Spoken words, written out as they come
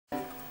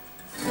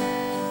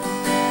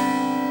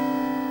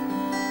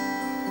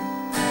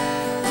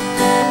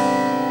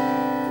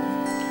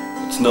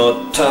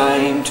not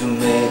time to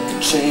make a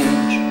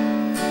change.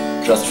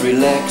 Just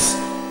relax,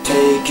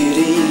 take it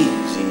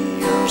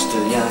easy, you're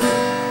still young.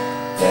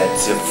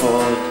 That's your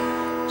fault,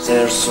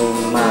 there's so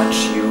much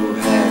you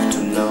have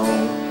to know.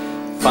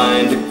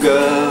 Find a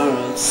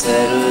girl,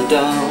 settle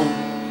down.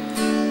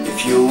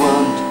 If you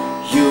want,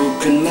 you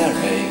can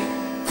marry.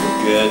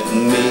 Look at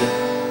me,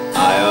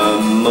 I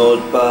am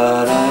old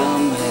but I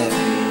am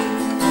happy.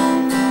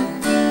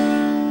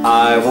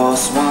 I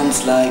was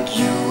once like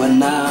you and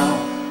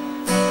now,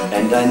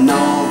 and I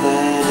know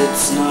that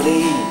it's not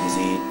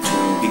easy to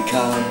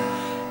become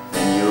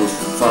when you've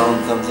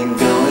found something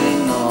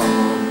going on.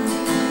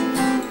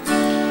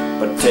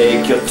 But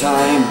take your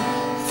time,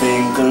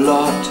 think a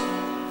lot.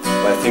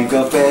 Well, think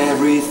of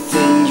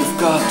everything you've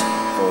got,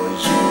 for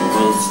you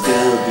will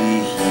still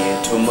be here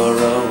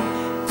tomorrow,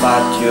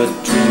 but your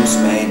dreams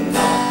may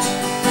not.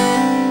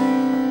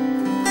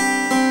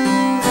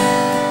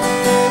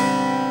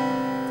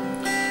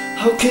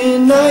 How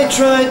can I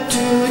try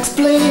to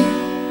explain?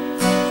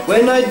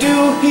 When I do,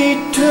 he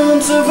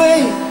turns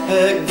away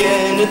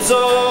again. It's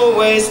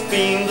always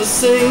been the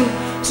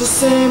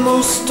same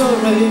old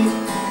story.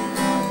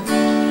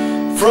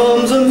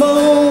 From the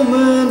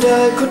moment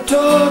I could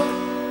talk,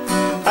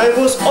 I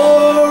was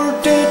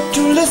ordered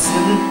to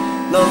listen.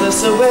 Now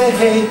there's a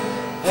way,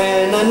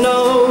 and I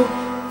know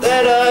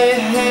that I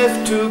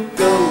have to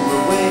go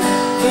away.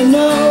 I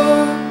know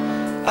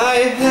I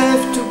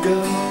have to go.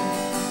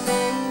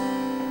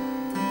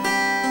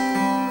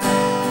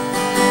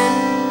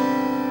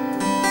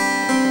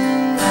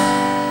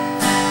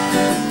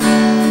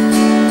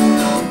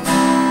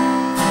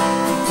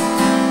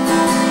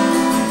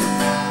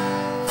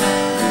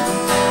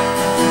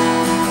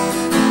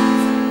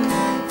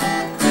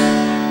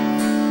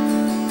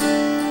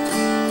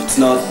 It's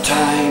not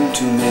time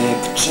to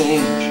make a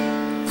change.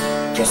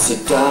 Just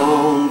sit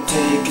down,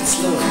 take it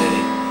slowly.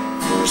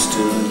 You're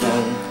still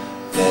young,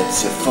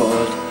 that's your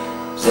fault.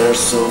 There's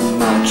so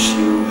much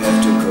you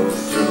have to go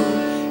through.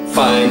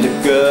 Find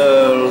a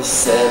girl,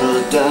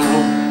 settle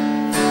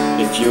down.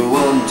 If you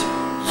want,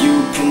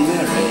 you can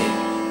marry.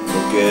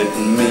 Look at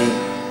me,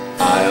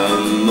 I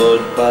am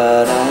old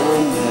but I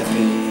am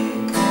happy.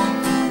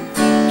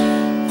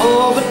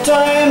 All the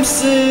times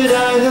that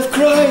I have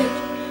cried,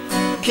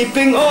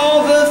 keeping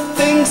all the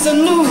things I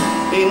knew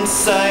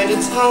inside,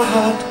 it's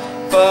hard,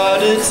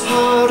 but it's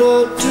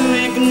harder to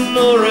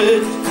ignore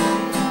it.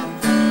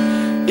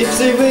 If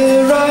they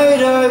were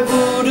right, I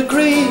would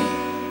agree,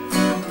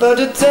 but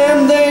it's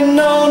them, they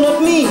know,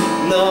 not me.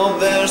 Now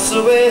there's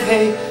a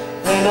way,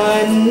 and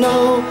I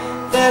know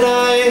that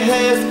I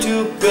have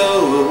to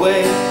go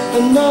away. I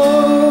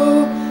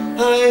know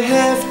I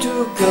have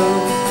to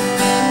go.